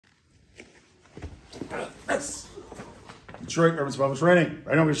That's Detroit Urban Survival Training.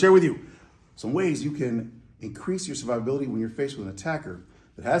 Right now I'm going to share with you some ways you can increase your survivability when you're faced with an attacker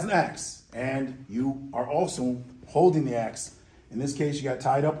that has an axe and you are also holding the axe. In this case, you got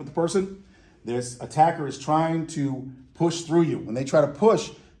tied up with the person. This attacker is trying to push through you. When they try to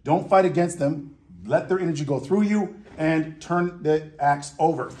push, don't fight against them. Let their energy go through you and turn the axe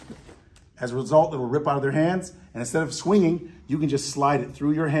over. As a result, it will rip out of their hands, and instead of swinging, you can just slide it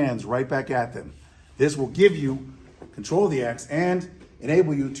through your hands right back at them. This will give you control of the axe and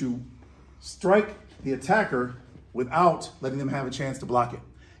enable you to strike the attacker without letting them have a chance to block it.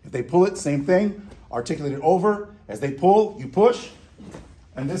 If they pull it, same thing, articulate it over. As they pull, you push,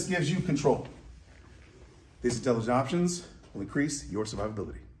 and this gives you control. These intelligent options will increase your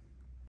survivability.